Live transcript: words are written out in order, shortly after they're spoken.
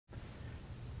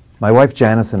My wife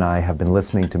Janice and I have been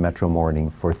listening to Metro Morning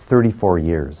for 34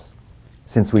 years,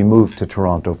 since we moved to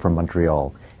Toronto from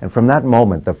Montreal. And from that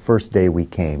moment, the first day we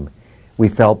came, we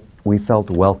felt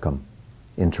welcome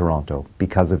in Toronto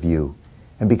because of you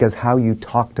and because how you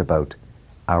talked about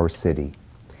our city.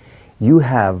 You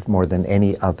have, more than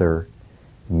any other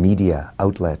media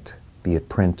outlet, be it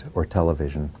print or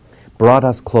television, brought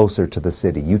us closer to the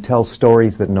city. You tell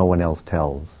stories that no one else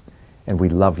tells, and we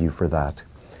love you for that.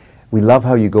 We love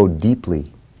how you go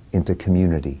deeply into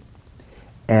community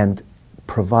and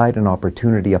provide an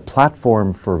opportunity, a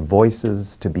platform for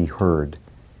voices to be heard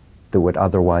that would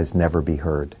otherwise never be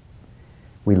heard.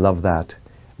 We love that.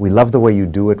 We love the way you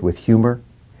do it with humor.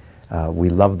 We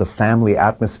love the family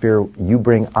atmosphere. You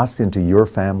bring us into your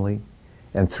family,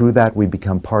 and through that we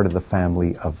become part of the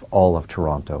family of all of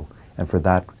Toronto. And for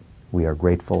that, we are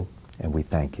grateful and we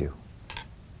thank you.